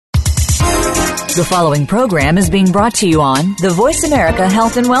The following program is being brought to you on the Voice America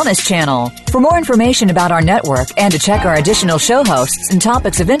Health and Wellness Channel. For more information about our network and to check our additional show hosts and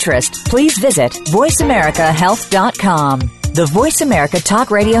topics of interest, please visit voiceamericahealth.com. The Voice America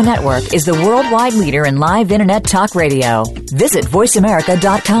Talk Radio Network is the worldwide leader in live Internet talk radio. Visit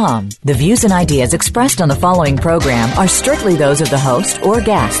voiceamerica.com. The views and ideas expressed on the following program are strictly those of the host or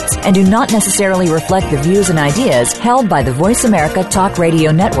guests and do not necessarily reflect the views and ideas held by the Voice America Talk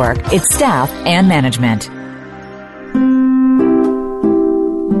Radio Network, its staff, and management.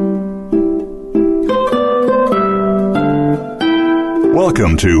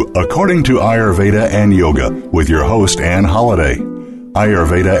 Welcome to According to Ayurveda and Yoga with your host, Ann Holliday.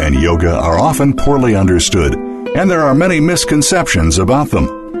 Ayurveda and yoga are often poorly understood, and there are many misconceptions about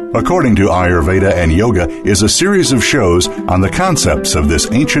them. According to Ayurveda and Yoga is a series of shows on the concepts of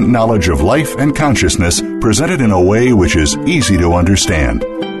this ancient knowledge of life and consciousness presented in a way which is easy to understand.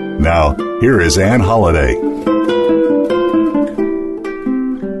 Now, here is Ann Holliday.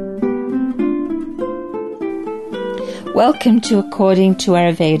 Welcome to According to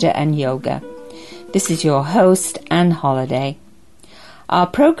Ayurveda and Yoga. This is your host, Ann Holliday. Our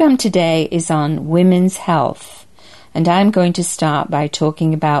program today is on women's health, and I'm going to start by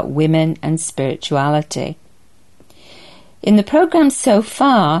talking about women and spirituality. In the program so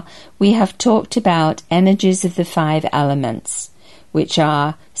far, we have talked about energies of the 5 elements, which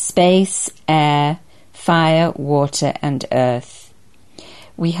are space, air, fire, water, and earth.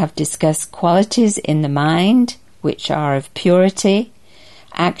 We have discussed qualities in the mind, which are of purity,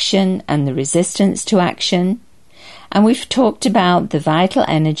 action, and the resistance to action. And we've talked about the vital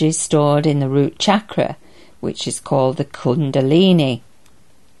energy stored in the root chakra, which is called the Kundalini.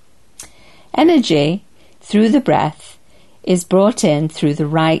 Energy, through the breath, is brought in through the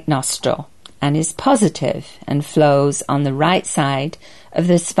right nostril and is positive and flows on the right side of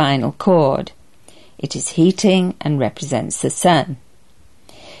the spinal cord. It is heating and represents the sun.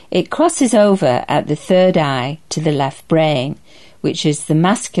 It crosses over at the third eye to the left brain, which is the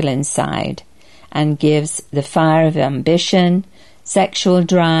masculine side, and gives the fire of ambition, sexual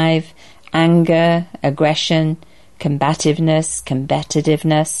drive, anger, aggression, combativeness,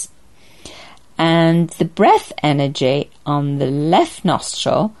 competitiveness. And the breath energy on the left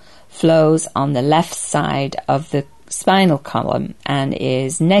nostril flows on the left side of the spinal column and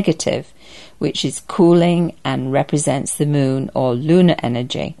is negative, which is cooling and represents the moon or lunar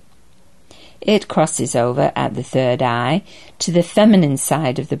energy. It crosses over at the third eye to the feminine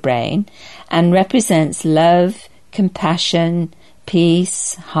side of the brain and represents love, compassion,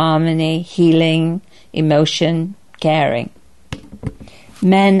 peace, harmony, healing, emotion, caring.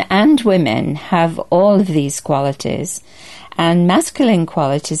 Men and women have all of these qualities, and masculine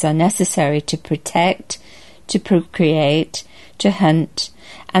qualities are necessary to protect, to procreate, to hunt,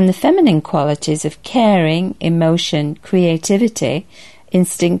 and the feminine qualities of caring, emotion, creativity,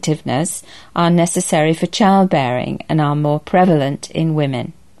 instinctiveness are necessary for childbearing and are more prevalent in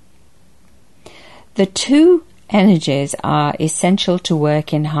women. The two energies are essential to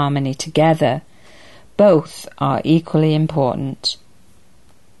work in harmony together. Both are equally important.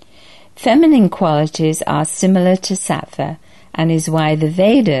 Feminine qualities are similar to Sattva and is why the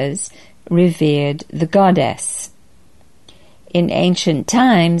Vedas revered the goddess. In ancient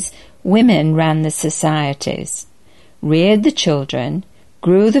times, women ran the societies, reared the children,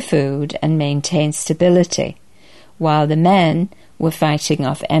 grew the food and maintained stability, while the men were fighting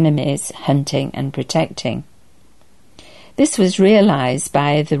off enemies, hunting and protecting. This was realized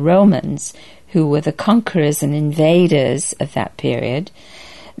by the Romans, who were the conquerors and invaders of that period,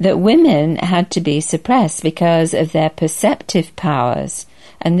 that women had to be suppressed because of their perceptive powers,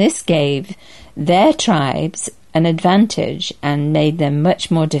 and this gave their tribes an advantage and made them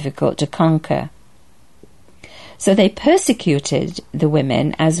much more difficult to conquer. So they persecuted the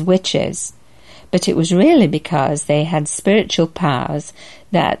women as witches, but it was really because they had spiritual powers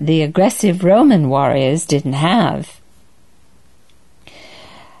that the aggressive Roman warriors didn't have.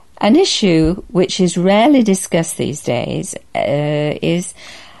 An issue which is rarely discussed these days is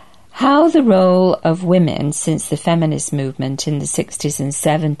how the role of women since the feminist movement in the 60s and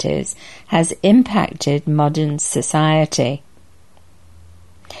 70s has impacted modern society.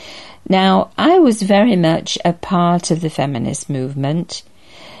 Now, I was very much a part of the feminist movement.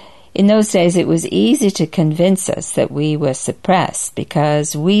 In those days, it was easy to convince us that we were suppressed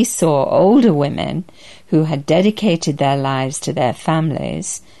because we saw older women who had dedicated their lives to their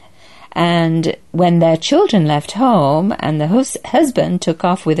families, and when their children left home and the husband took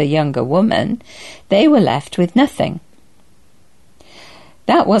off with a younger woman, they were left with nothing.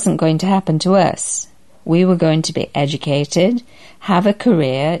 That wasn't going to happen to us. We were going to be educated, have a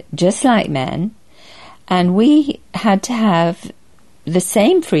career just like men, And we had to have the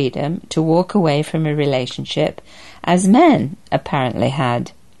same freedom to walk away from a relationship as men apparently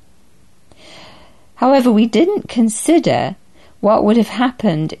had. However, we didn't consider what would have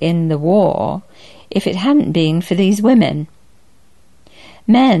happened in the war if it hadn't been for these women.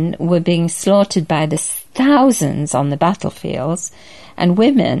 Men were being slaughtered by the thousands on the battlefields, and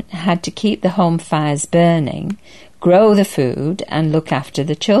women had to keep the home fires burning, grow the food, and look after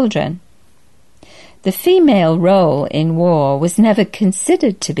the children. The female role in war was never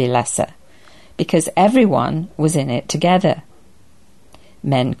considered to be lesser, because everyone was in it together.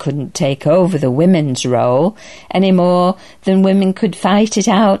 Men couldn't take over the women's role any more than women could fight it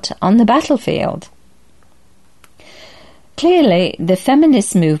out on the battlefield. Clearly, the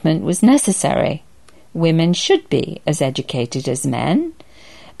feminist movement was necessary. Women should be as educated as men,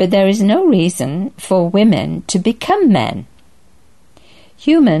 but there is no reason for women to become men.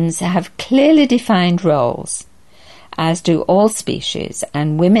 Humans have clearly defined roles, as do all species,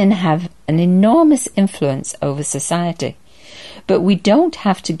 and women have an enormous influence over society. But we don't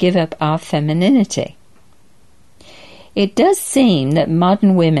have to give up our femininity. It does seem that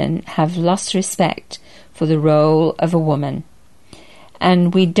modern women have lost respect for the role of a woman. And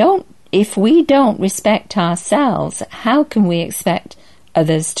if we don't respect ourselves, how can we expect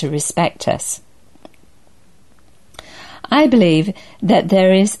others to respect us? I believe that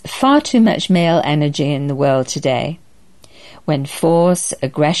there is far too much male energy in the world today, when force,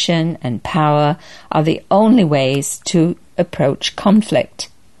 aggression, and power are the only ways to approach conflict.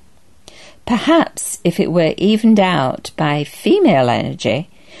 Perhaps if it were evened out by female energy,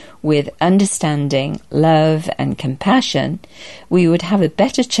 with understanding, love, and compassion, we would have a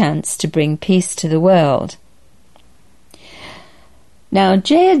better chance to bring peace to the world. Now,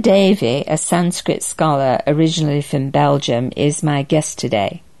 Jaya Devi, a Sanskrit scholar originally from Belgium, is my guest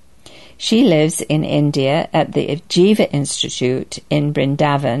today. She lives in India at the Jiva Institute in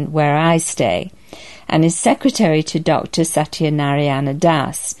Vrindavan, where I stay, and is secretary to Dr. Satyanarayana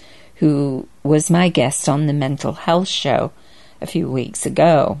Das, who was my guest on the Mental Health Show a few weeks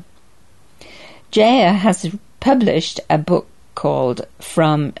ago. Jaya has published a book called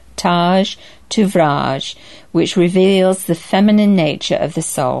From Taj to Vraj, which reveals the feminine nature of the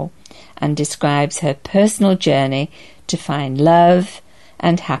soul and describes her personal journey to find love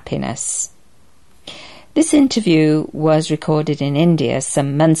and happiness. This interview was recorded in India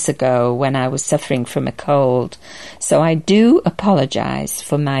some months ago when I was suffering from a cold, so I do apologise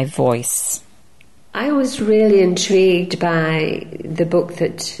for my voice. I was really intrigued by the book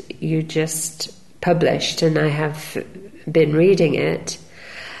that you just published, and I have been reading it.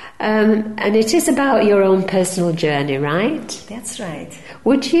 And it is about your own personal journey, right? That's right.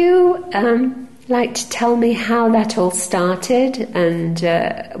 Would you like to tell me how that all started and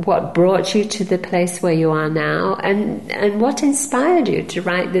what brought you to the place where you are now, and what inspired you to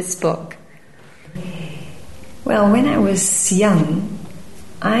write this book? Well, when I was young,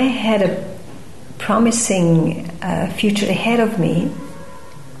 I had a promising future ahead of me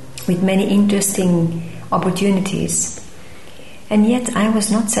with many interesting opportunities. And yet I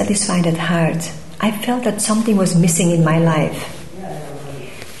was not satisfied at heart. I felt that something was missing in my life.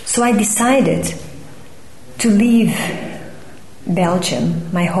 So I decided to leave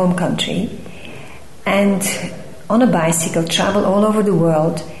Belgium, my home country, and on a bicycle travel all over the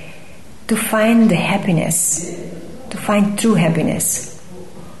world to find the happiness, to find true happiness.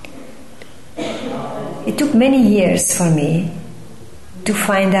 It took many years for me to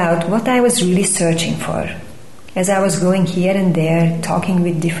find out what I was really searching for. As I was going here and there, talking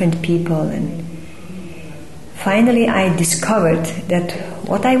with different people, and finally I discovered that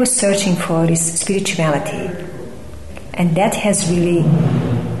what I was searching for is spirituality, and that has really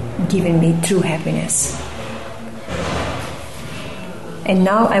given me true happiness. And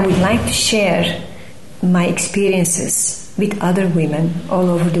now I would like to share my experiences with other women all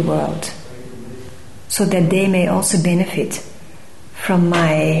over the world, so that they may also benefit from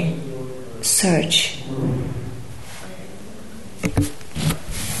my search.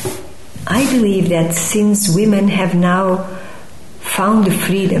 I believe that since women have now found the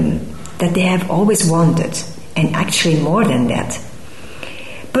freedom that they have always wanted, and actually more than that,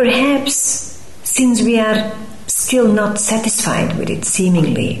 perhaps since we are still not satisfied with it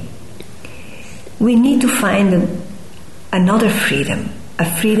seemingly, we need to find another freedom, a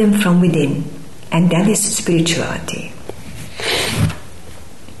freedom from within, and that is spirituality.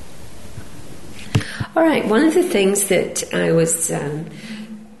 All right, one of the things that I was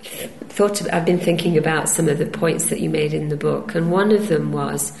I've been thinking about some of the points that you made in the book, and one of them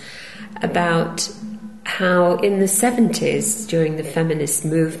was about how in the 70s, during the feminist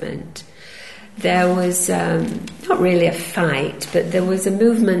movement, there was not really a fight, but there was a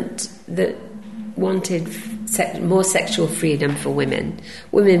movement that wanted more sexual freedom for women.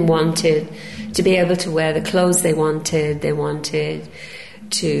 Women wanted to be able to wear the clothes they wanted. They wanted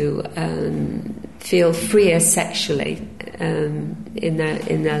to feel freer sexually in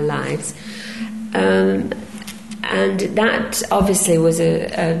their lives, and that obviously was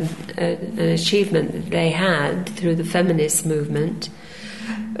an achievement that they had through the feminist movement.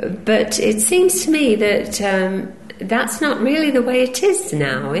 But it seems to me that that's not really the way it is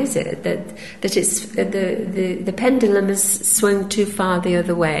now, is it? That it's the pendulum has swung too far the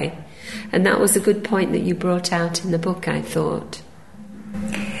other way, and that was a good point that you brought out in the book, I thought.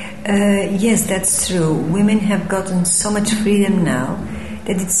 Yes, that's true. Women have gotten so much freedom now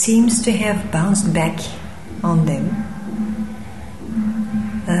that it seems to have bounced back on them,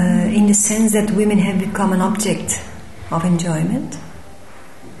 in the sense that women have become an object of enjoyment.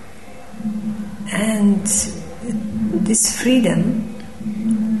 And this freedom,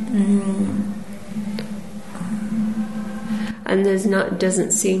 and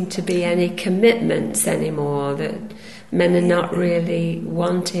doesn't seem to be any commitments anymore, that men are not really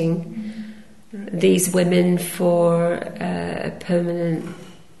wanting these women for a permanent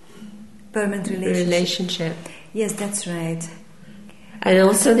relationship. Yes, that's right. And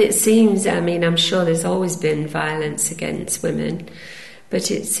also it seems, I mean, I'm sure there's always been violence against women, but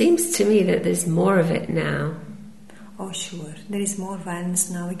it seems to me that there's more of it now. Oh, sure. There is more violence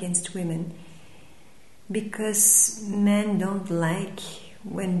now against women because men don't like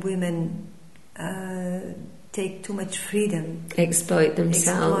when women take too much freedom. Exploit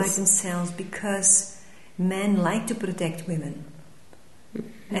themselves. Because men like to protect women.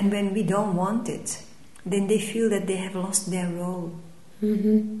 Mm-hmm. And when we don't want it, then they feel that they have lost their role.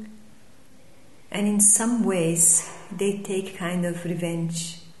 Mm-hmm. And in some ways, they take kind of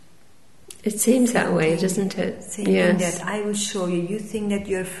revenge. It seems that way, doesn't it? Thinking that I will show you. You think that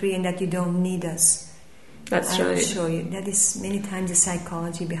you're free and that you don't need us. That's right. I will show you. That is many times the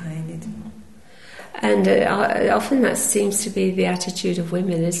psychology behind it. And often that seems to be the attitude of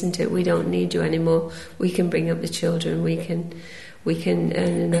women, isn't it? We don't need you anymore. We can bring up the children. We can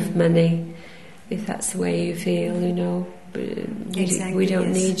earn enough money if that's the way you feel, you know. Exactly, we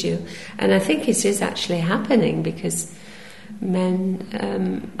don't need you. And I think it is actually happening because men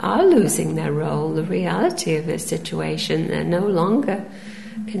are losing their role, the reality of their situation. They're no longer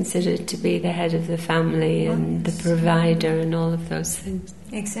considered to be the head of the family and the provider and all of those things.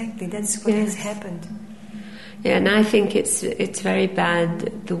 Exactly, that's what has happened. Yeah, and I think it's very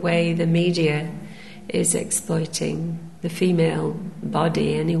bad the way the media is exploiting the female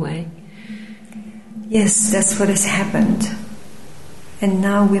body anyway. Yes, that's what has happened. And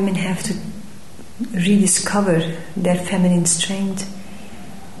now women have to rediscover their feminine strength,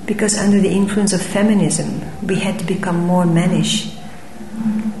 because under the influence of feminism we had to become more mannish,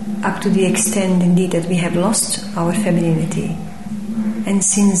 up to the extent indeed that we have lost our femininity. And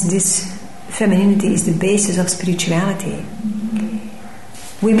since this femininity is the basis of spirituality,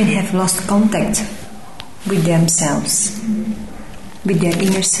 women have lost contact with themselves, with their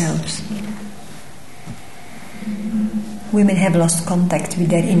inner selves. Women have lost contact with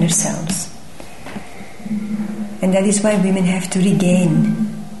their inner selves. And that is why women have to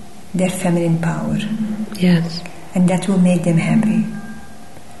regain their feminine power. Yes. And that will make them happy.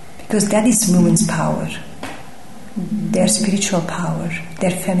 Because that is women's power. Their spiritual power,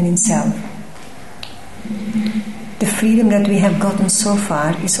 their feminine self. The freedom that we have gotten so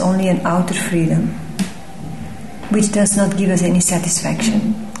far is only an outer freedom, which does not give us any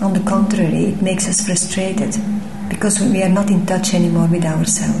satisfaction. On the contrary, it makes us frustrated, because we are not in touch anymore with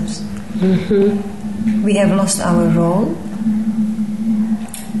ourselves. Mm-hmm. We have lost our role,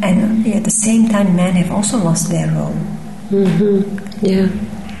 and at the same time men have also lost their role. Mm-hmm. Yeah.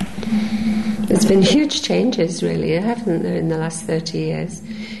 There's been huge changes, really, haven't there, in the last 30 years?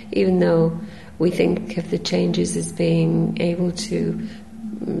 Even though we think of the changes as being able to,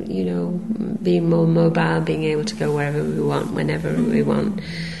 you know, be more mobile, being able to go wherever we want, whenever we want.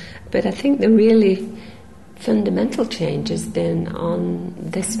 But I think the really fundamental change has been on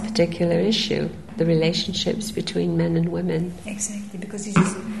this particular issue, the relationships between men and women. Exactly, because this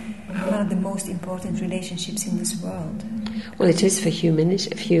is one of the most important relationships in this world. Well, it is for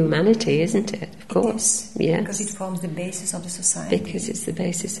humanity, isn't it? Of course. Yes. Yes. Because it forms the basis of the society. Because it's the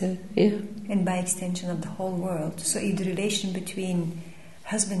basis of, yeah. And by extension of the whole world. So if the relation between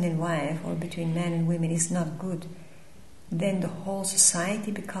husband and wife or between men and women is not good, then the whole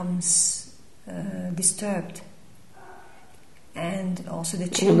society becomes disturbed. And also the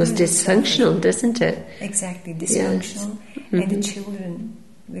children... Almost dysfunctional, doesn't it? Exactly, dysfunctional. Yes. Mm-hmm. And the children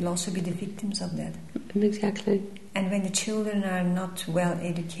will also be the victims of that. Exactly. And when the children are not well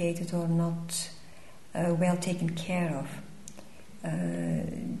educated or not well taken care of,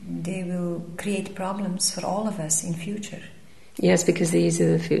 they will create problems for all of us in future. Yes, because these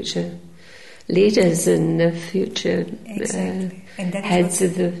are the future leaders and the future heads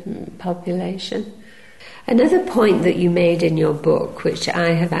of the population. Another point that you made in your book, which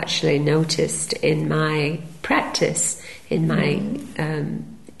I have actually noticed in my practice, in my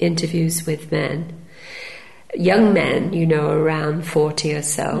interviews with men, young men, around 40 or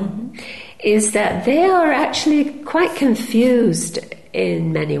so, is that they are actually quite confused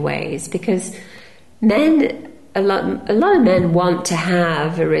in many ways, because a lot of men want to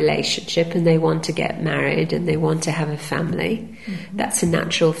have a relationship and they want to get married and they want to have a family. That's a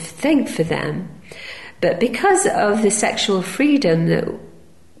natural thing for them. But because of the sexual freedom that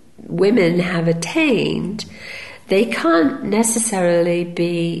women have attained, they can't necessarily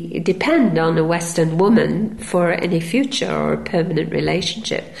depend on a Western woman for any future or a permanent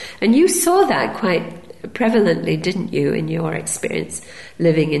relationship. And you saw that quite prevalently, didn't you, in your experience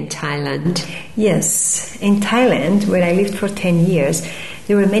living in Thailand? Yes. In Thailand, where I lived for 10 years,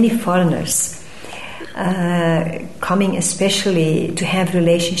 there were many foreigners coming especially to have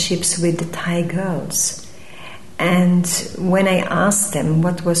relationships with the Thai girls. And when I asked them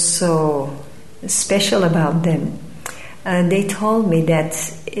what was so special about them, they told me that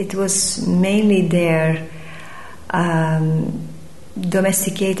it was mainly their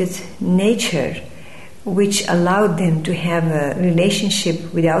domesticated nature which allowed them to have a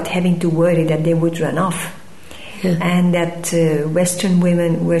relationship without having to worry that they would run off. Yeah. And that Western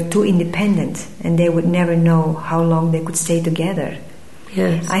women were too independent and they would never know how long they could stay together.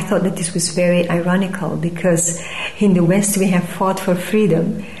 Yes. I thought that this was very ironical, because in the West we have fought for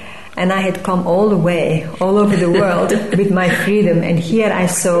freedom, and I had come all the way, all over the world with my freedom, and here I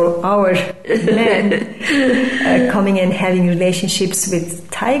saw our men coming and having relationships with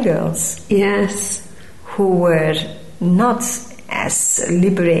Thai girls. Yes. Who were not as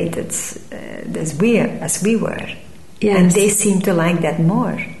liberated as we were. Yes. And they seem to like that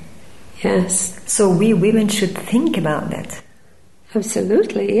more. Yes. So we women should think about that.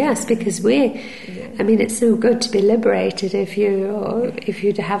 Absolutely, yes, because it's no good to be liberated if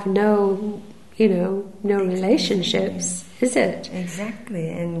you have no relationships, is it? Exactly.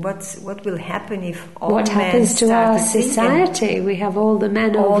 And what will happen if all what men happens to our society? We have all the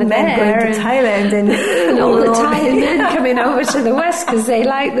men all over men there, going to Thailand, and all the Thai men coming over to the West because they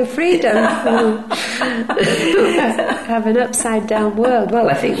like the freedom. Have an upside down world. Well,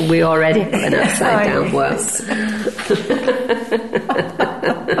 I think we already have an upside down world.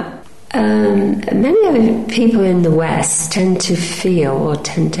 Many other people in the West tend to feel or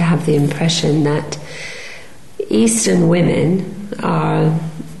tend to have the impression that Eastern women are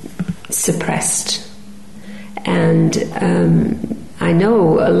suppressed. And I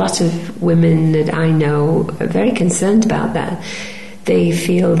know a lot of women that I know are very concerned about that. They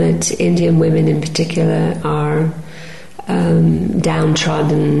feel that Indian women in particular are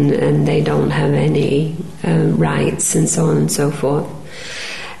downtrodden and they don't have any rights and so on and so forth.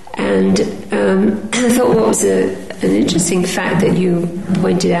 And I thought what was an interesting fact that you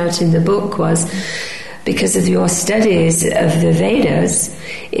pointed out in the book was, because of your studies of the Vedas,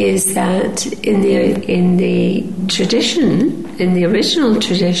 is that in the tradition, in the original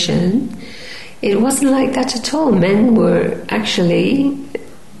tradition, it wasn't like that at all. Men were actually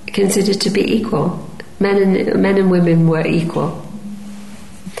considered to be equal. Men and women were equal.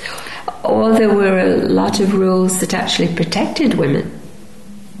 Or there were a lot of rules that actually protected women.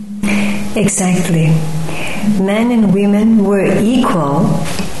 Exactly. Men and women were equal,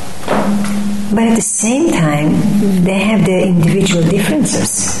 but at the same time, they have their individual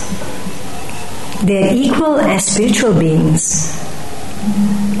differences. They're equal as spiritual beings,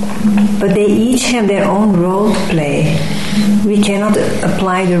 but they each have their own role to play. We cannot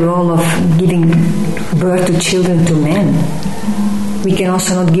apply the role of giving birth to children to men. We can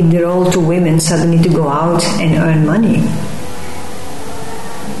also not give the role to women suddenly to go out and earn money.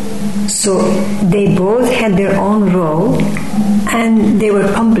 So they both had their own role and they were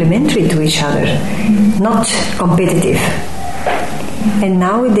complementary to each other, not competitive. And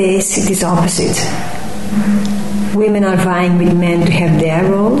nowadays it is opposite. Women are vying with men to have their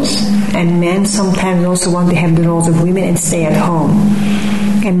roles, and men sometimes also want to have the roles of women and stay at home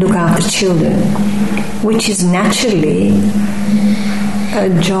and look after children, which is naturally a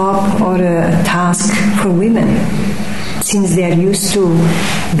job or a task for women, since they are used to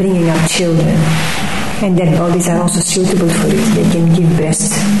bringing up children, and their bodies are also suitable for it. They can give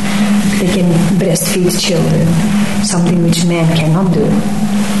breastfeed children, something which men cannot do.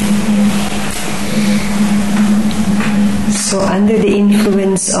 So under the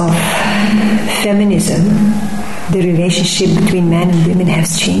influence of feminism, the relationship between men and women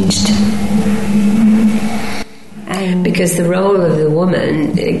has changed. And because the role of the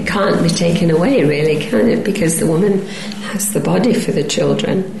woman, it can't be taken away, really, can it? Because the woman has the body for the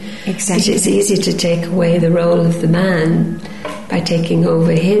children. exactly. But it's easy to take away the role of the man by taking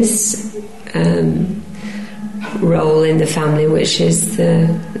over his role in the family, which is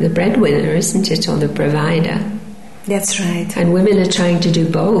the breadwinner, isn't it, or the provider. That's right. And women are trying to do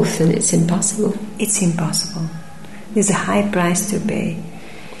both, and it's impossible. It's impossible. There's a high price to pay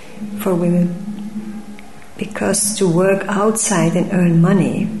for women, because to work outside and earn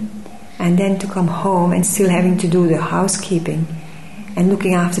money and then to come home and still having to do the housekeeping and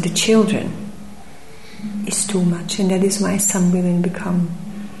looking after the children is too much. And that is why some women become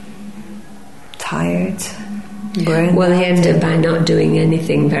tired, burned Well, they out. end up by not doing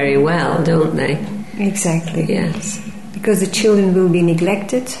anything very well, don't they? Exactly. Yes. Because the children will be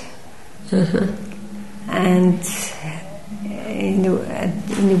neglected, and in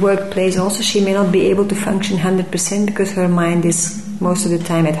the workplace also she may not be able to function 100% because her mind is most of the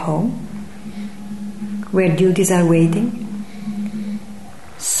time at home, where duties are waiting.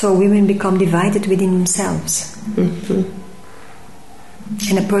 So women become divided within themselves. And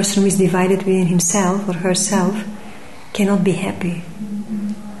a person who is divided within himself or herself cannot be happy.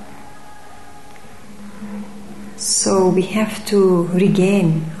 So we have to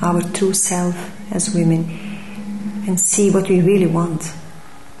regain our true self as women and see what we really want.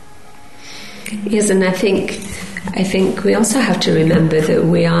 Yes, and I think we also have to remember that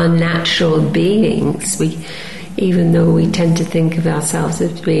we are natural beings. Even though we tend to think of ourselves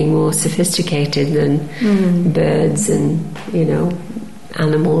as being more sophisticated than birds and,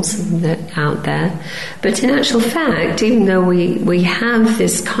 animals that out there. But in actual fact, even though we have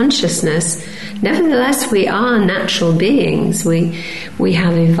this consciousness, nevertheless we are natural beings. We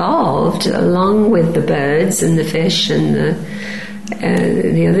have evolved along with the birds and the fish and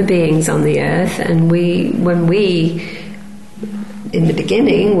the other beings on the earth, and in the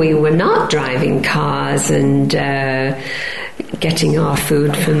beginning we were not driving cars and getting our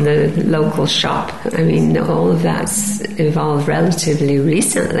food from the local shop. I mean, all of that's evolved relatively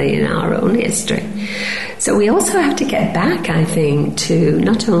recently in our own history. So we also have to get back, I think, to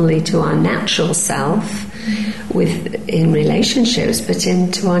not only to our natural self in relationships, but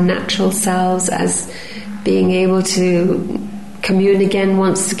into our natural selves as being able to commune again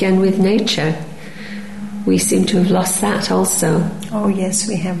once again with nature. We seem to have lost that also. Oh yes,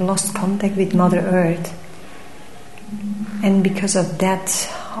 we have lost contact with Mother Earth. And because of that,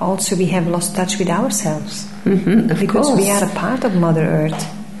 also we have lost touch with ourselves. Because we are a part of Mother Earth.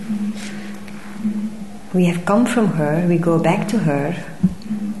 We have come from her, we go back to her,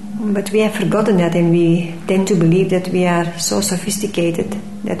 but we have forgotten that, and we tend to believe that we are so sophisticated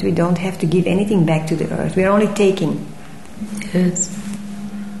that we don't have to give anything back to the earth. We are only taking. Yes.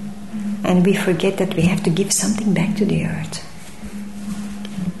 And we forget that we have to give something back to the earth.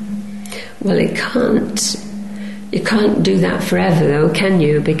 Well, you can't do that forever, though, can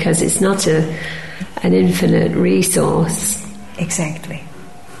you? Because it's not an infinite resource. Exactly.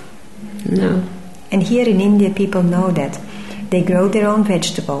 No. And here in India, people know that. They grow their own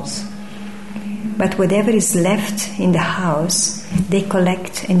vegetables. But whatever is left in the house, they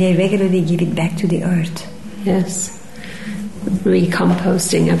collect and they regularly give it back to the earth. Yes.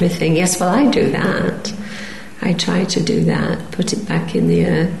 Recomposting everything. Yes, well, I do that. I try to do that, put it back in the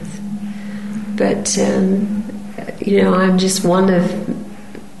earth. But, I'm just one of...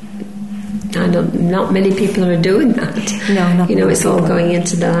 not many people are doing that. No, not many it's all people. going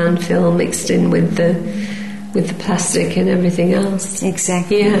into the landfill, mixed in with the plastic and everything else.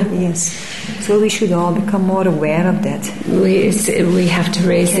 Exactly, Yeah. yes. So we should all become more aware of that. We have to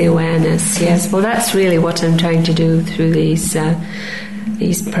raise the awareness, yes. Well, that's really what I'm trying to do through these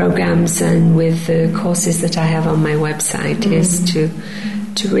programs and with the courses that I have on my website, is to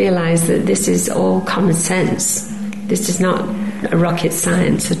realize that this is all common sense. This is not a rocket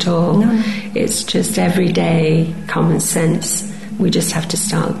science at all. No. It's just everyday common sense. We just have to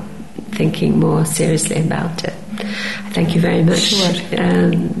start thinking more seriously about it. Thank you very much, Sure.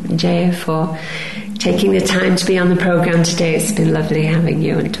 Jaya, for taking the time to be on the program today. It's been lovely having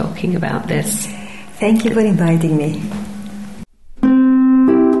you and talking about this. Thank you for inviting me.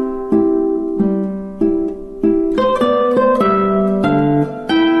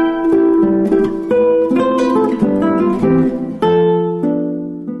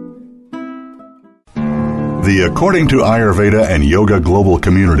 The The According to Ayurveda and Yoga Global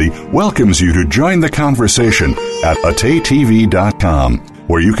Community welcomes you to join the conversation at ataytv.com,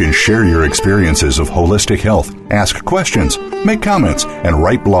 where you can share your experiences of holistic health, ask questions, make comments, and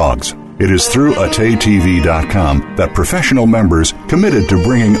write blogs. It is through ataytv.com that professional members committed to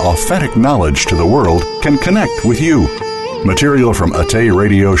bringing authentic knowledge to the world can connect with you. Material from Atay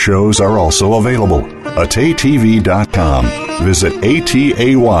radio shows are also available. ataytv.com. Visit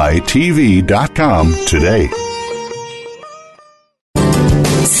ataytv.com today.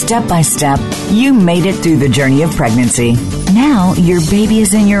 Step by step, you made it through the journey of pregnancy. Now your baby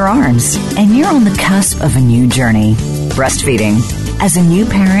is in your arms, and you're on the cusp of a new journey. Breastfeeding. As a new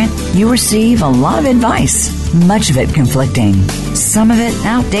parent, you receive a lot of advice, much of it conflicting, some of it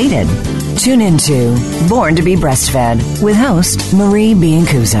outdated. Tune into Born to be Breastfed with host Marie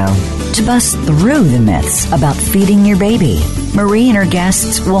Biancuso to bust through the myths about feeding your baby. Marie and her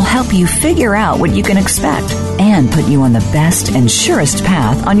guests will help you figure out what you can expect and put you on the best and surest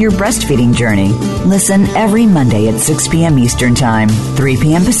path on your breastfeeding journey. Listen every Monday at 6 p.m. Eastern Time, 3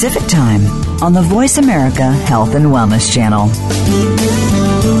 p.m. Pacific Time on the Voice America Health and Wellness Channel.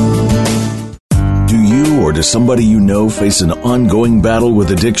 Do you or does somebody you know face an ongoing battle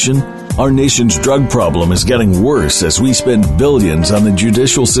with addiction? Our nation's drug problem is getting worse as we spend billions on the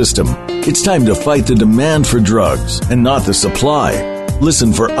judicial system. It's time to fight the demand for drugs and not the supply.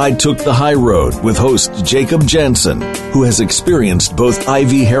 Listen for I Took the High Road with host Jacob Jansen, who has experienced both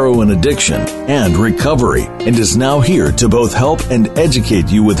IV heroin addiction and recovery and is now here to both help and educate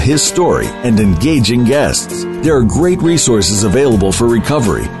you with his story and engaging guests. There are great resources available for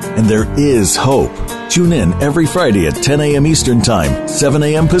recovery, and there is hope. Tune in every Friday at 10 a.m. Eastern Time, 7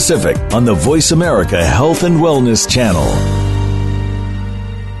 a.m. Pacific on the Voice America Health and Wellness Channel.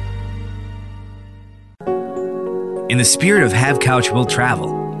 In the spirit of Have Couch Will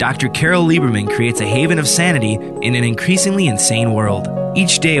Travel, Dr. Carol Lieberman creates a haven of sanity in an increasingly insane world.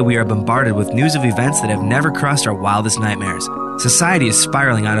 Each day we are bombarded with news of events that have never crossed our wildest nightmares. Society is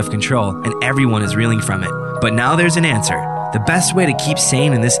spiraling out of control and everyone is reeling from it. But now there's an answer. The best way to keep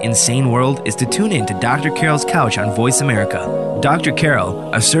sane in this insane world is to tune in to Dr. Carol's Couch on Voice America. Dr. Carol,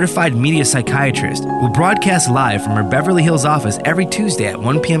 a certified media psychiatrist, will broadcast live from her Beverly Hills office every Tuesday at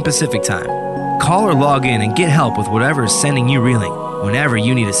 1 p.m. Pacific Time. Call or log in and get help with whatever is sending you reeling, whenever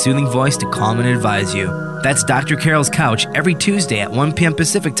you need a soothing voice to calm and advise you. That's Dr. Carol's Couch every Tuesday at 1 p.m.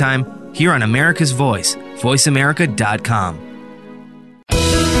 Pacific Time here on America's Voice, voiceamerica.com.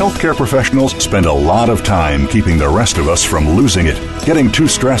 Healthcare professionals spend a lot of time keeping the rest of us from losing it, getting too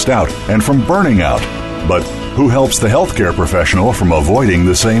stressed out, and from burning out. But who helps the healthcare professional from avoiding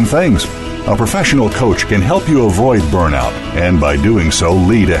the same things? A professional coach can help you avoid burnout, and by doing so,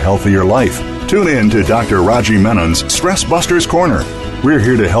 lead a healthier life. Tune in to Dr. Raji Menon's Stress Busters Corner. We're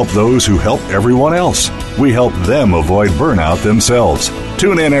here to help those who help everyone else. We help them avoid burnout themselves.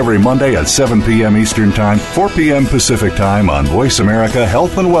 Tune in every Monday at 7 p.m. Eastern Time, 4 p.m. Pacific Time on Voice America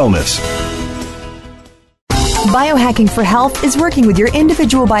Health and Wellness. Biohacking for Health is working with your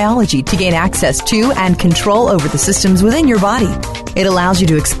individual biology to gain access to and control over the systems within your body. It allows you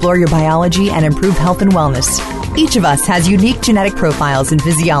to explore your biology and improve health and wellness. Each of us has unique genetic profiles and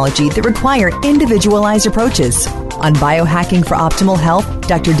physiology that require individualized approaches. On Biohacking for Optimal Health,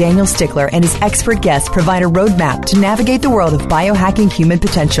 Dr. Daniel Stickler and his expert guests provide a roadmap to navigate the world of biohacking human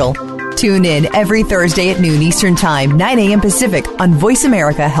potential. Tune in every Thursday at noon Eastern Time, 9 a.m. Pacific on Voice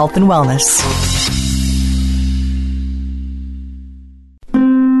America Health and Wellness.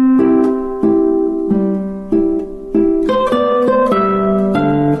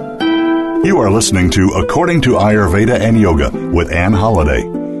 You are listening to According to Ayurveda and Yoga with Ann Holliday.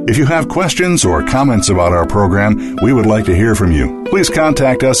 If you have questions or comments about our program, we would like to hear from you. Please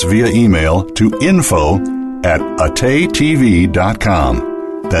contact us via email to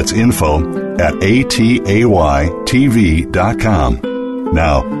info@ataytv.com. That's info@ataytv.com.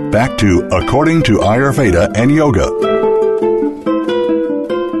 Now, back to According to Ayurveda and Yoga.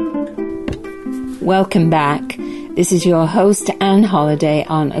 Welcome back. This is your host, Anne Holliday,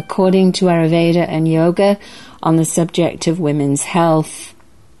 on According to Ayurveda and Yoga on the subject of women's health.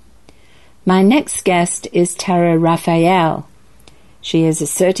 My next guest is Tara Raphael. She is a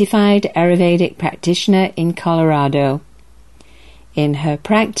certified Ayurvedic practitioner in Colorado. In her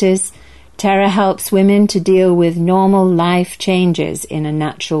practice, Tara helps women to deal with normal life changes in a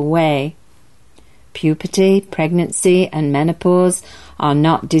natural way. Puberty, pregnancy, and menopause are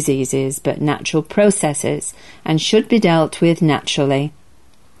not diseases but natural processes and should be dealt with naturally.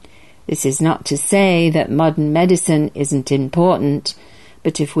 This is not to say that modern medicine isn't important,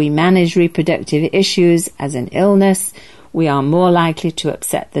 but if we manage reproductive issues as an illness, we are more likely to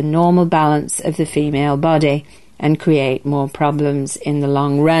upset the normal balance of the female body and create more problems in the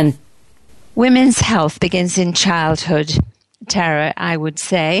long run. Women's health begins in childhood, Tara, I would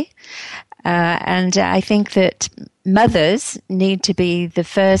say. And I think that mothers need to be the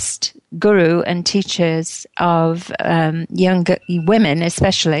first guru and teachers of young women,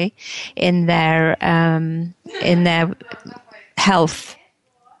 especially in their health,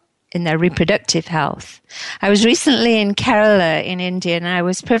 in their reproductive health. I was recently in Kerala in India, and I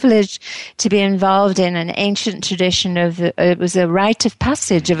was privileged to be involved in an ancient tradition it was a rite of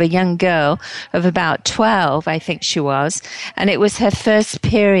passage of a young girl of about 12, I think she was, and it was her first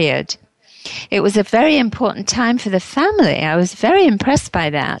period. It was a very important time for the family. I was very impressed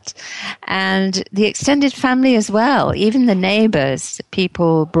by that. And the extended family as well, even the neighbors.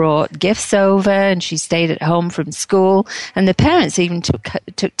 People brought gifts over and she stayed at home from school. And the parents even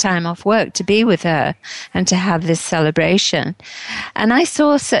took time off work to be with her and to have this celebration. And I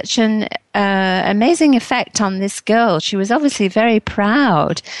saw such an amazing effect on this girl. She was obviously very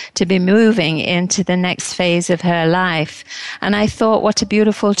proud to be moving into the next phase of her life. And I thought what a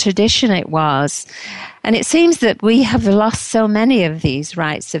beautiful tradition it was. And it seems that we have lost so many of these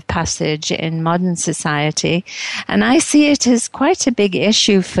rites of passage in modern society. And I see it as quite a big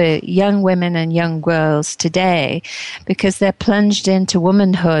issue for young women and young girls today, because they're plunged into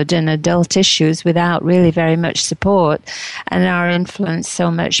womanhood and adult issues without really very much support, and are influenced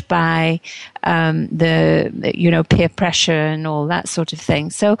so much by the peer pressure and all that sort of thing.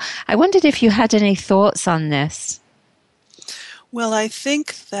 So I wondered if you had any thoughts on this. Well, I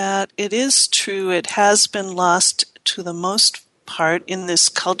think that it is true. It has been lost to the most part in this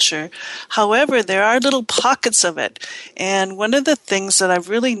culture. However, there are little pockets of it. And one of the things that I've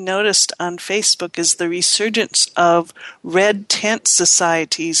really noticed on Facebook is the resurgence of red tent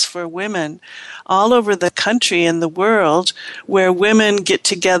societies for women all over the country and the world, where women get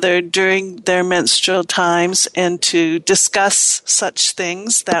together during their menstrual times and to discuss such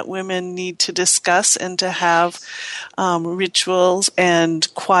things that women need to discuss, and to have rituals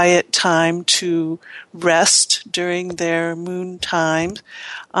and quiet time to rest during their moon time.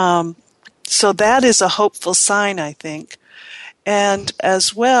 So that is a hopeful sign, I think. And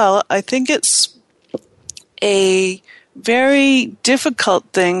as well, I think it's a very difficult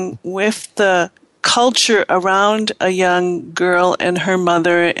thing with the culture around a young girl and her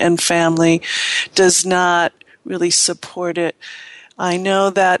mother and family does not really support it. I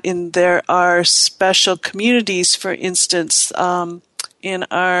know that there are special communities, for instance, in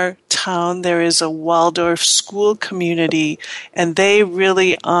our town there is a Waldorf school community, and they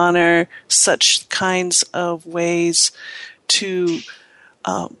really honor such kinds of ways to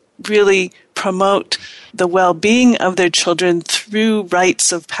really promote the well-being of their children through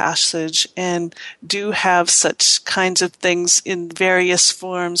rites of passage, and do have such kinds of things in various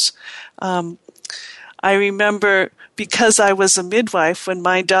forms. I remember, because I was a midwife, when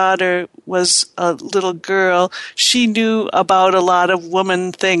my daughter was a little girl, she knew about a lot of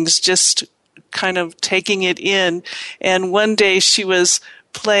woman things, just kind of taking it in. And one day she was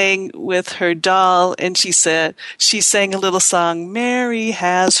playing with her doll, and she sang a little song, "Mary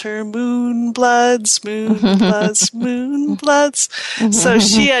has her moon bloods, moon bloods, moon bloods." So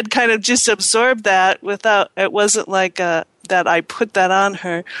she had kind of just absorbed that it wasn't like that I put that on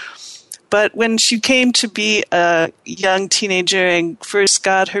her. But when she came to be a young teenager and first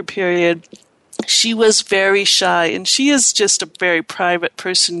got her period, she was very shy, and she is just a very private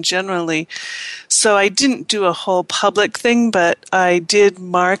person generally. So I didn't do a whole public thing, but I did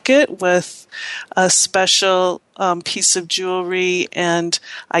mark it with a special piece of jewelry, and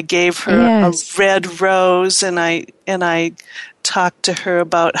I gave her a red rose, and I talked to her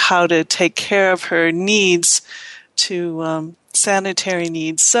about how to take care of her needs, to sanitary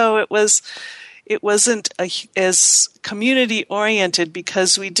needs. So it wasn't as community oriented,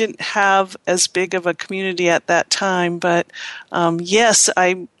 because we didn't have as big of a community at that time. But yes,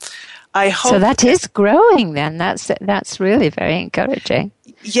 I hope. So that is growing then. That's really very encouraging.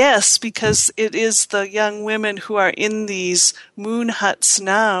 Yes, because it is the young women who are in these moon huts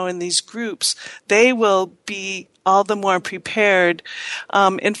now, in these groups, they will be all the more prepared.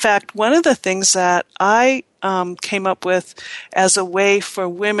 In fact, one of the things that I came up with as a way for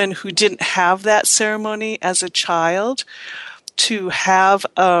women who didn't have that ceremony as a child to have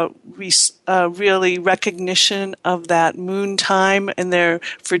a really recognition of that moon time and their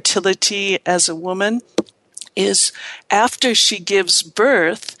fertility as a woman is, after she gives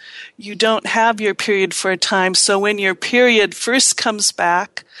birth, you don't have your period for a time. So when your period first comes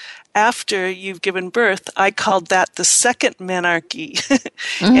back after you've given birth, I called that the second menarche.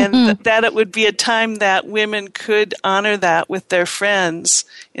 And that it would be a time that women could honor that with their friends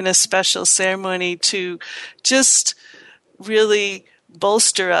in a special ceremony to just really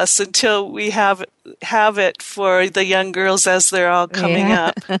bolster us until we have it for the young girls as they're all coming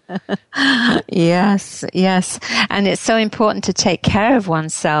up. Yes. And it's so important to take care of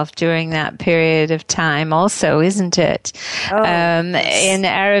oneself during that period of time also, isn't it? In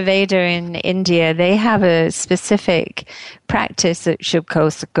Ayurveda in India, they have a specific practice that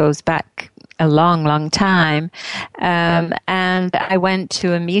goes back a long, long time. And I went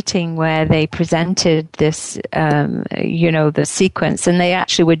to a meeting where they presented this, the sequence, and they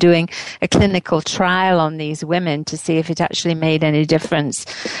actually were doing a clinical trial on these women to see if it actually made any difference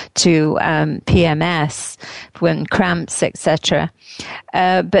to PMS, when cramps, etc.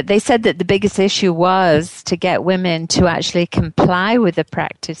 But they said that the biggest issue was to get women to actually comply with the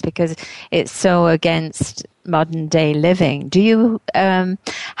practice because it's so against modern day living. Do you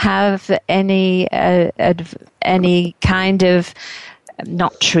have any kind of,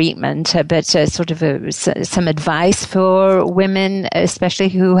 not treatment, but sort of some advice for women, especially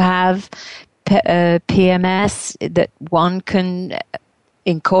who have PMS, that one can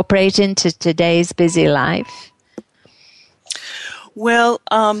incorporate into today's busy life? Well,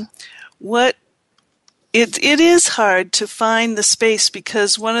 It is hard to find the space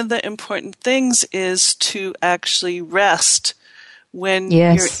because one of the important things is to actually rest when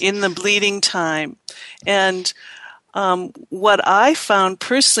you're in the bleeding time. And what I found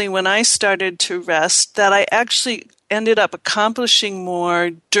personally when I started to rest, that I actually ended up accomplishing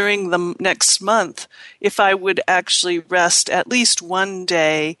more during the next month if I would actually rest at least one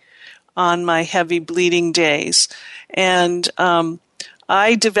day on my heavy bleeding days. And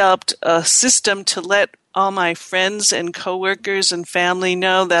I developed a system to let all my friends and coworkers and family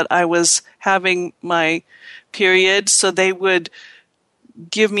know that I was having my period, so they would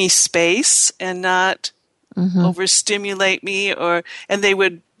give me space and not overstimulate me, and they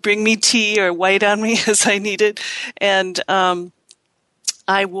would bring me tea or wait on me as I needed. And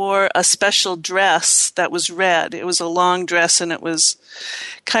I wore a special dress that was red. It was a long dress, and it was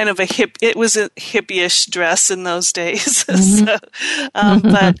kind of a hippie-ish dress in those days.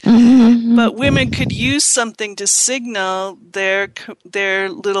 But women could use something to signal their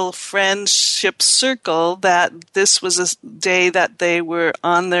little friendship circle that this was a day that they were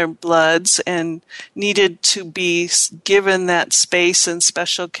on their bloods and needed to be given that space and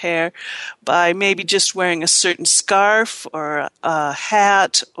special care by maybe just wearing a certain scarf or a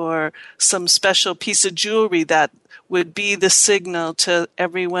hat or some special piece of jewelry that would be the signal to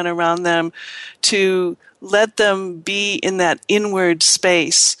everyone around them to let them be in that inward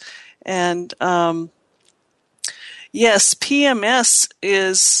space. And yes, PMS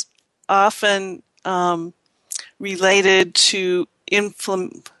is often related to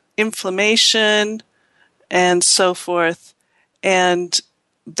inflammation and so forth. And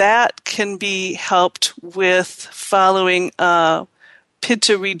that can be helped with following a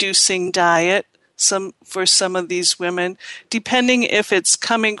pitta-reducing diet for some of these women, depending if it's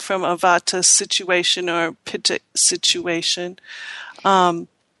coming from a vata situation or pitta situation.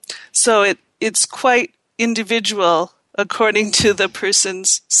 So it's quite individual according to the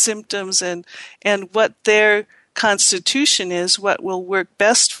person's symptoms and what their constitution is, what will work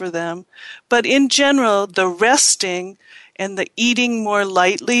best for them. But in general, the resting and the eating more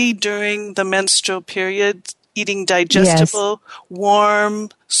lightly during the menstrual period, eating digestible, warm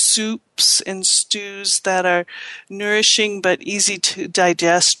soups and stews that are nourishing but easy to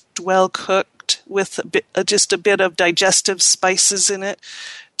digest, well cooked with just a bit of digestive spices in it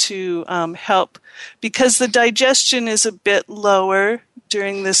to help, because the digestion is a bit lower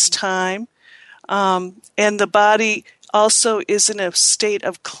during this time, and the body also is in a state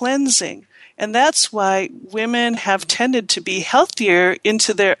of cleansing. And that's why women have tended to be healthier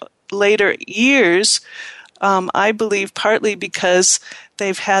into their later years, I believe partly because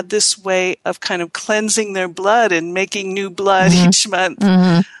they've had this way of kind of cleansing their blood and making new blood each month,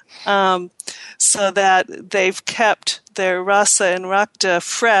 so that they've kept their rasa and rakta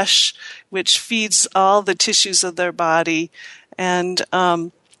fresh, which feeds all the tissues of their body. And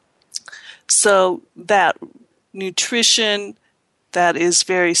so that nutrition that is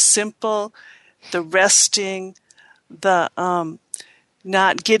very simple, the resting, the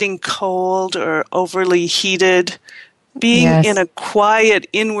not getting cold or overly heated, being in a quiet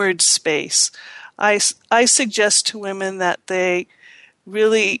inward space. I suggest to women that they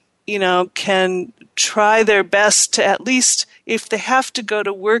really can try their best to, at least if they have to go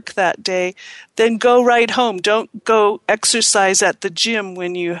to work that day, then go right home. Don't go exercise at the gym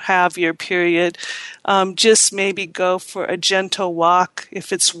when you have your period. Just maybe go for a gentle walk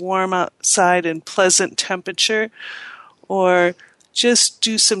if it's warm outside and pleasant temperature, or just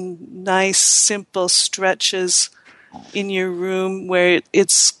do some nice, simple stretches in your room where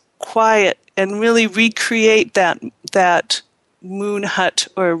it's quiet, and really recreate that moon hut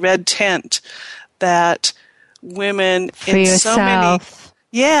or red tent that women for in yourself.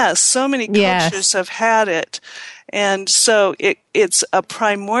 so many cultures have had it. And so it's a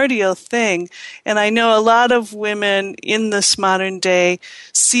primordial thing. And I know a lot of women in this modern day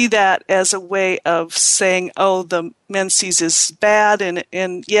see that as a way of saying, oh, the menses is bad.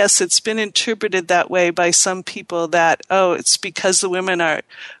 And yes, it's been interpreted that way by some people that, oh, it's because the women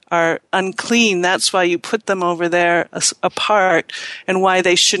are unclean. That's why you put them over there apart, and why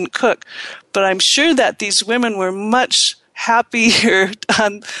they shouldn't cook. But I'm sure that these women were much happier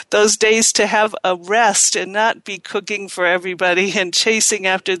on those days to have a rest and not be cooking for everybody and chasing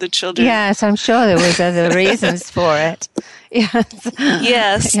after the children. Yes, I'm sure there was other reasons for it.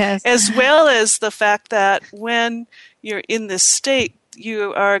 Yes. As well as the fact that when you're in this state,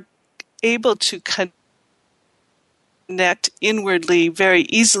 you are able to connect inwardly very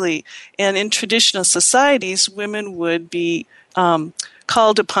easily. And in traditional societies, women would be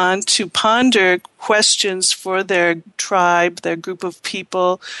called upon to ponder questions for their tribe, their group of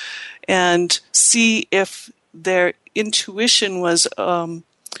people, and see if their intuition was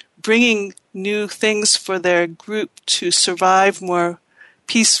bringing new things for their group to survive more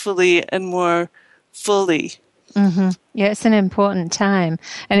peacefully and more fully. Mm-hmm. Yeah, it's an important time.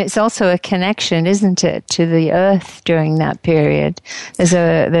 And it's also a connection, isn't it, to the earth during that period. There's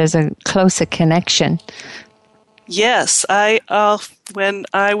a closer connection. Yes, when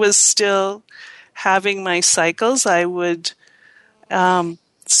I was still having my cycles, I would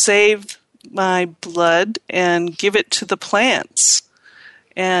save my blood and give it to the plants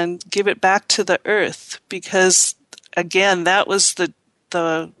and give it back to the earth, because, again, that was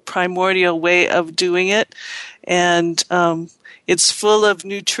the primordial way of doing it, and it's full of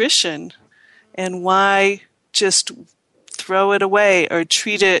nutrition. And why just throw it away or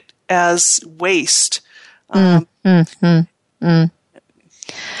treat it as waste?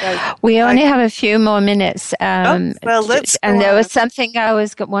 We only have a few more minutes. Let's and there was something I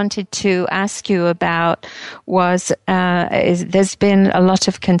wanted to ask you about. There's been a lot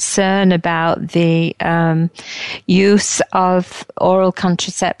of concern about the use of oral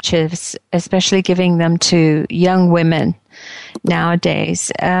contraceptives, especially giving them to young women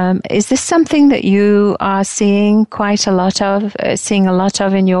nowadays. Is this something that you are seeing a lot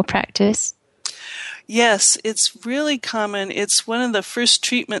of in your practice? Yes, it's really common. It's one of the first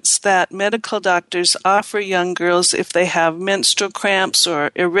treatments that medical doctors offer young girls if they have menstrual cramps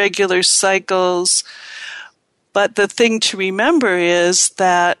or irregular cycles. But the thing to remember is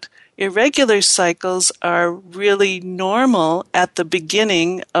that irregular cycles are really normal at the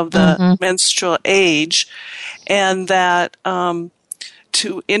beginning of the menstrual age, and that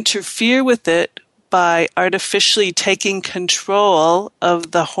to interfere with it by artificially taking control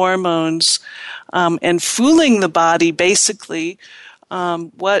of the hormones and fooling the body, basically,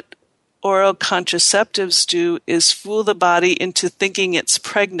 what oral contraceptives do is fool the body into thinking it's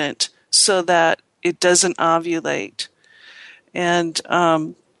pregnant so that it doesn't ovulate. And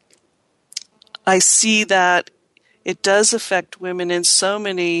I see that it does affect women in so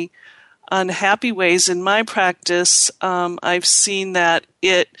many unhappy ways. In my practice, I've seen that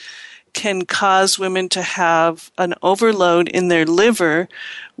it can cause women to have an overload in their liver,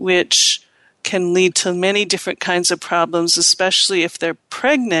 which can lead to many different kinds of problems, especially if they're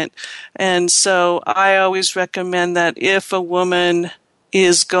pregnant. And so I always recommend that if a woman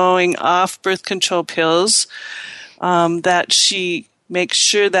is going off birth control pills, that she makes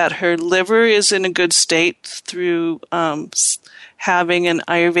sure that her liver is in a good state through having an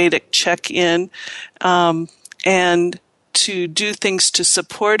Ayurvedic check-in, and to do things to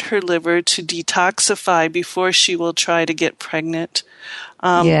support her liver to detoxify before she will try to get pregnant.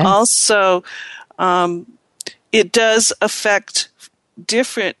 Also, it does affect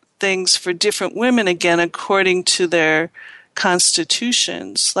different things for different women, again, according to their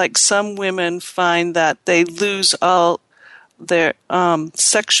constitutions. Like some women find that they lose all their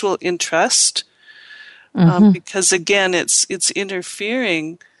sexual interest because, again, it's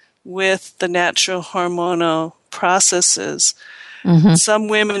interfering with the natural hormonal processes. Some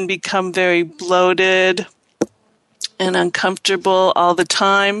women become very bloated and uncomfortable all the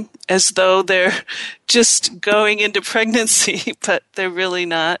time, as though they're just going into pregnancy, but they're really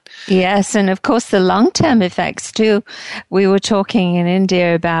not. Yes, and of course the long-term effects too. We were talking in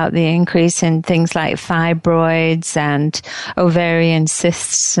India about the increase in things like fibroids and ovarian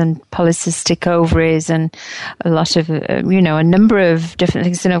cysts and polycystic ovaries and a lot of, a number of different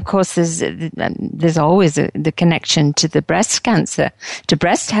things. And of course there's always the connection to the breast cancer, to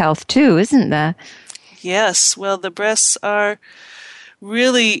breast health too, isn't there? Yes, well, the breasts are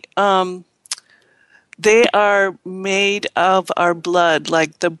really, they are made of our blood.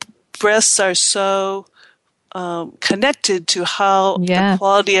 Like the breasts are so connected to how the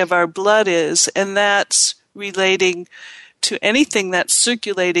quality of our blood is, and that's relating to anything that's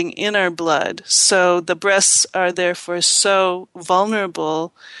circulating in our blood. So the breasts are therefore so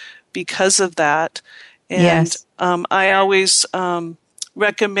vulnerable because of that. And I always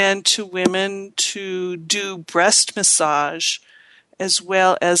recommend to women to do breast massage as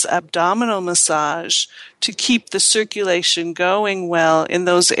well as abdominal massage to keep the circulation going well in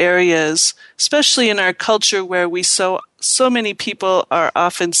those areas, especially in our culture where we so many people are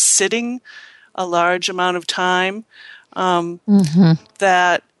often sitting a large amount of time,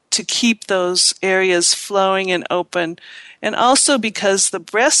 that to keep those areas flowing and open. And also because the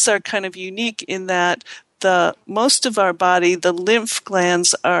breasts are kind of unique in that most of our body, the lymph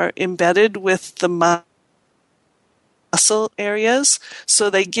glands are embedded with the muscle areas, so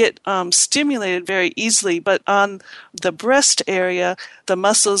they get stimulated very easily. But on the breast area, the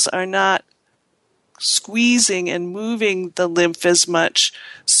muscles are not squeezing and moving the lymph as much.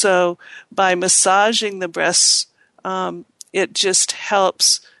 So by massaging the breasts, it just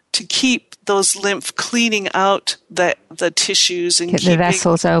helps to keep those lymph cleaning out the tissues and keeping the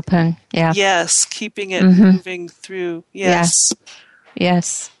vessels open. Yeah. Yes, keeping it moving through. Yes.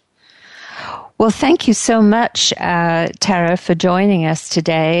 Yes. Well, thank you so much, Tara, for joining us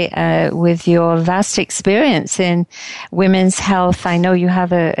today with your vast experience in women's health. I know you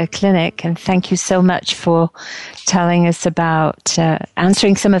have a clinic, and thank you so much for telling us about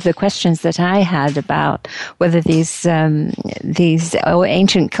answering some of the questions that I had about whether these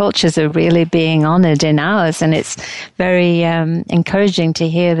ancient cultures are really being honored in ours. And it's very encouraging to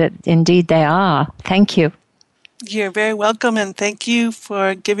hear that indeed they are. Thank you. You're very welcome, and thank you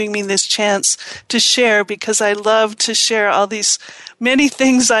for giving me this chance to share, because I love to share all these many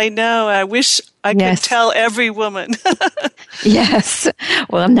things I know. I wish I could tell every woman. Yes.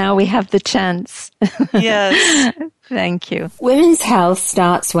 Well, now we have the chance. Yes. Thank you. Women's health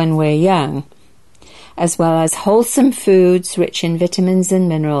starts when we're young. As well as wholesome foods rich in vitamins and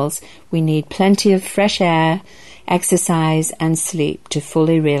minerals, we need plenty of fresh air, exercise, and sleep to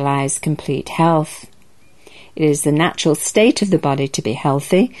fully realize complete health. It is the natural state of the body to be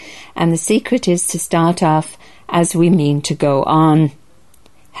healthy, and the secret is to start off as we mean to go on.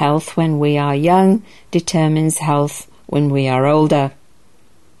 Health when we are young determines health when we are older.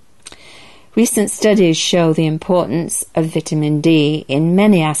 Recent studies show the importance of vitamin D in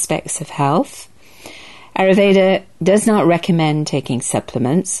many aspects of health. Ayurveda does not recommend taking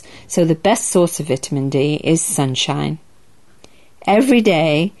supplements, so the best source of vitamin D is sunshine. Every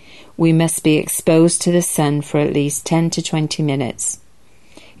day, we must be exposed to the sun for at least 10 to 20 minutes.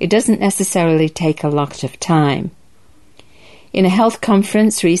 It doesn't necessarily take a lot of time. In a health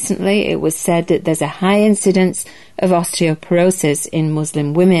conference recently, it was said that there's a high incidence of osteoporosis in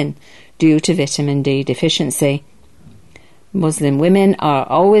Muslim women due to vitamin D deficiency. Muslim women are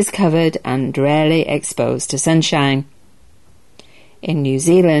always covered and rarely exposed to sunshine. In New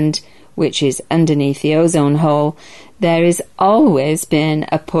Zealand, which is underneath the ozone hole, there has always been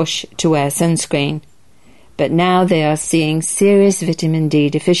a push to wear sunscreen, but now they are seeing serious vitamin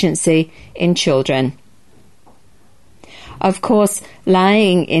D deficiency in children. Of course,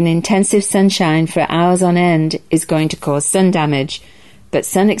 lying in intensive sunshine for hours on end is going to cause sun damage, but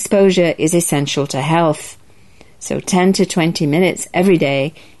sun exposure is essential to health, so 10 to 20 minutes every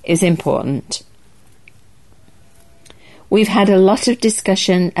day is important. We've had a lot of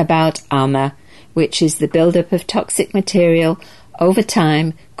discussion about ama, which is the buildup of toxic material over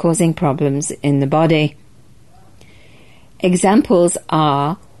time causing problems in the body. Examples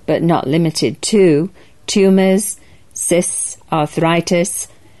are, but not limited to, tumours, cysts, arthritis,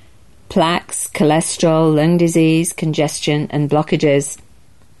 plaques, cholesterol, lung disease, congestion and blockages.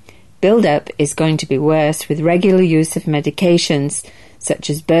 Buildup is going to be worse with regular use of medications such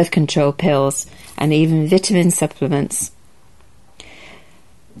as birth control pills and even vitamin supplements.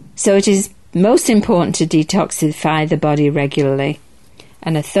 So it is most important to detoxify the body regularly,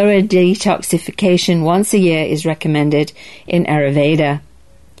 and a thorough detoxification once a year is recommended in Ayurveda.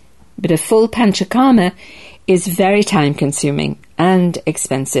 But a full panchakarma is very time-consuming and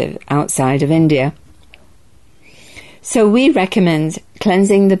expensive outside of India. So we recommend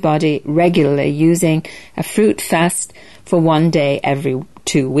cleansing the body regularly using a fruit fast for 1 day every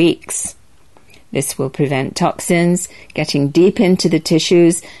 2 weeks. This will prevent toxins getting deep into the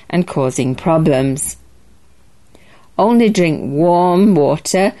tissues and causing problems. Only drink warm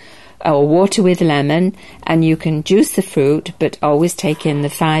water or water with lemon, and you can juice the fruit, but always take in the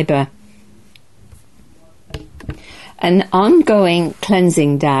fibre. An ongoing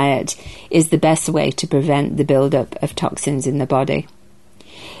cleansing diet is the best way to prevent the build-up of toxins in the body.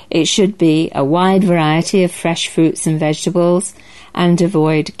 It should be a wide variety of fresh fruits and vegetables, and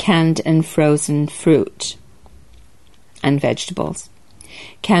avoid canned and frozen fruit and vegetables.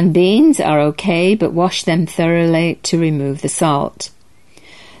 Canned beans are okay, but wash them thoroughly to remove the salt.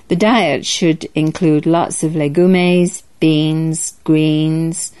 The diet should include lots of legumes, beans,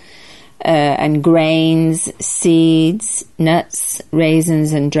 greens, and grains, seeds, nuts,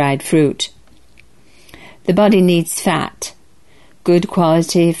 raisins and dried fruit. The body needs fat. Good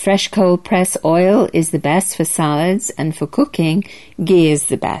quality fresh cold press oil is the best for salads, and for cooking, ghee is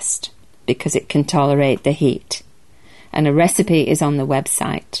the best because it can tolerate the heat. And a recipe is on the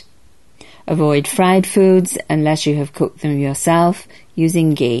website. Avoid fried foods unless you have cooked them yourself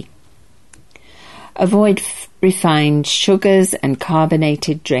using ghee. Avoid refined sugars and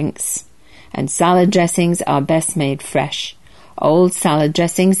carbonated drinks. And salad dressings are best made fresh. Old salad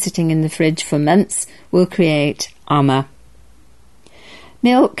dressings sitting in the fridge for months will create ama.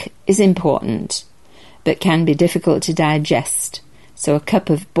 Milk is important, but can be difficult to digest, so a cup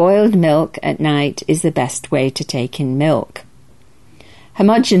of boiled milk at night is the best way to take in milk.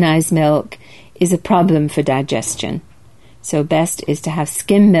 Homogenized milk is a problem for digestion, so best is to have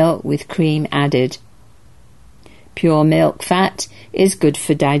skim milk with cream added. Pure milk fat is good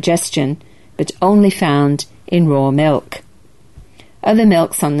for digestion, but only found in raw milk. Other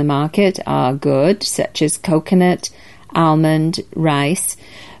milks on the market are good, such as coconut, almond, rice,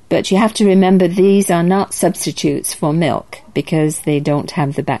 but you have to remember these are not substitutes for milk because they don't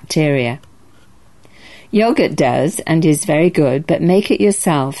have the bacteria. Yogurt does and is very good, but make it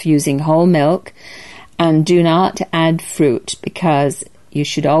yourself using whole milk, and do not add fruit because you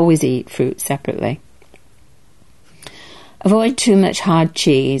should always eat fruit separately. Avoid too much hard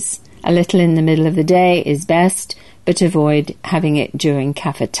cheese. A little in the middle of the day is best, but avoid having it during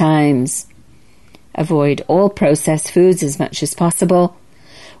kapha times. Avoid all processed foods as much as possible.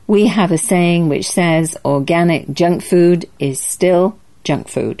 We have a saying which says organic junk food is still junk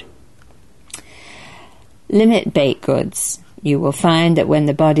food. Limit baked goods. You will find that when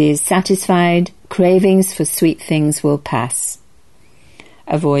the body is satisfied, cravings for sweet things will pass.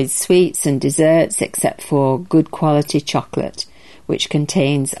 Avoid sweets and desserts except for good quality chocolate, which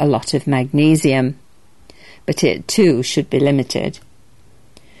contains a lot of magnesium, but it too should be limited.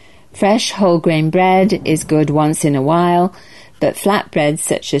 Fresh whole grain bread is good once in a while, but flatbreads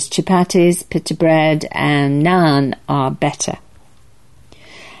such as chapatis, pita bread and naan are better.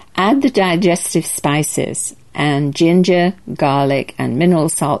 Add the digestive spices and ginger, garlic and mineral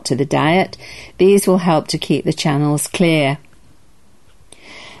salt to the diet. These will help to keep the channels clear.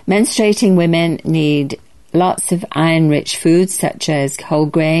 Menstruating women need lots of iron-rich foods such as whole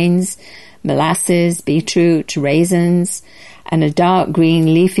grains, molasses, beetroot, raisins, and a dark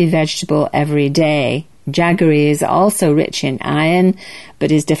green leafy vegetable every day. Jaggery is also rich in iron,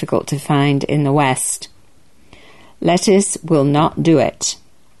 but is difficult to find in the West. Lettuce will not do it.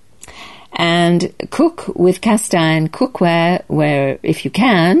 And cook with cast iron cookware, where if you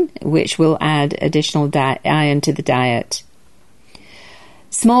can, which will add additional iron to the diet.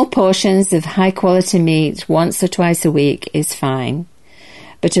 Small portions of high-quality meat once or twice a week is fine,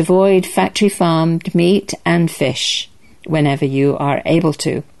 but avoid factory-farmed meat and fish whenever you are able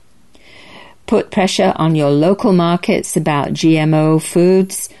to. Put pressure on your local markets about GMO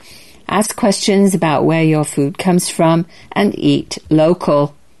foods. Ask questions about where your food comes from and eat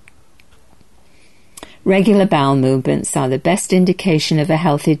local. Regular bowel movements are the best indication of a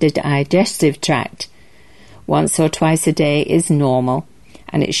healthy digestive tract. Once or twice a day is normal,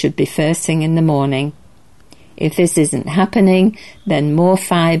 and it should be first thing in the morning. If this isn't happening, then more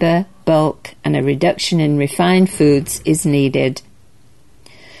fibre, bulk, and a reduction in refined foods is needed.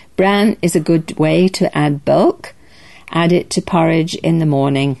 Bran is a good way to add bulk. Add it to porridge in the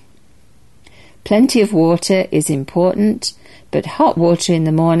morning. Plenty of water is important, but hot water in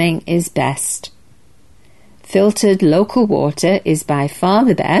the morning is best. Filtered local water is by far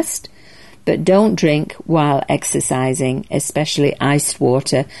the best, but don't drink while exercising, especially iced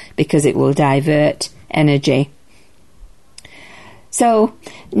water, because it will divert energy. So,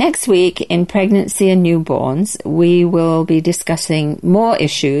 next week in Pregnancy and Newborns, we will be discussing more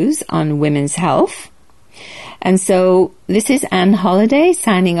issues on women's health. And so, this is Anne Holliday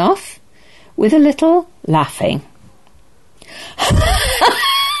signing off with a little laughing.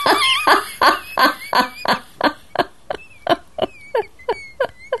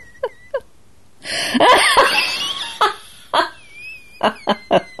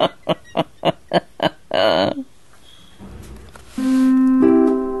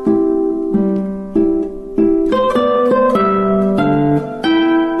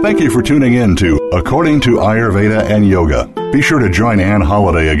 Thank you for tuning in to According to Ayurveda and Yoga. Be sure to join Anne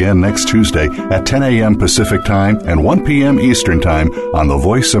Holliday again next Tuesday at 10 a.m. Pacific Time and 1 p.m. Eastern Time on the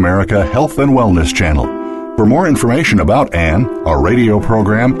Voice America Health and Wellness Channel. For more information about Anne, our radio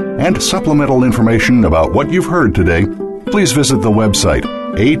program, and supplemental information about what you've heard today, please visit the website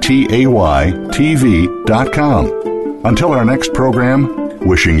ataytv.com. Until our next program,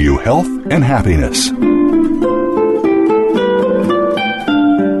 wishing you health and happiness.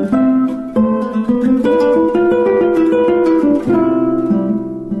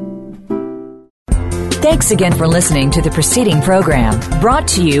 Thanks again for listening to the preceding program, brought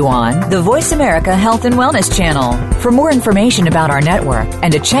to you on the Voice America Health and Wellness Channel. For more information about our network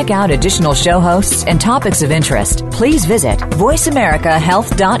and to check out additional show hosts and topics of interest, please visit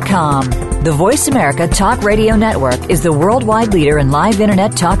voiceamericahealth.com. The Voice America Talk Radio Network is the worldwide leader in live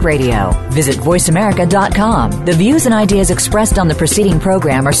Internet talk radio. Visit voiceamerica.com. The views and ideas expressed on the preceding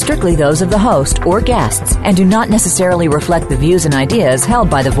program are strictly those of the host or guests and do not necessarily reflect the views and ideas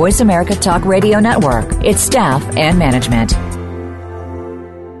held by the Voice America Talk Radio Network, its staff, and management.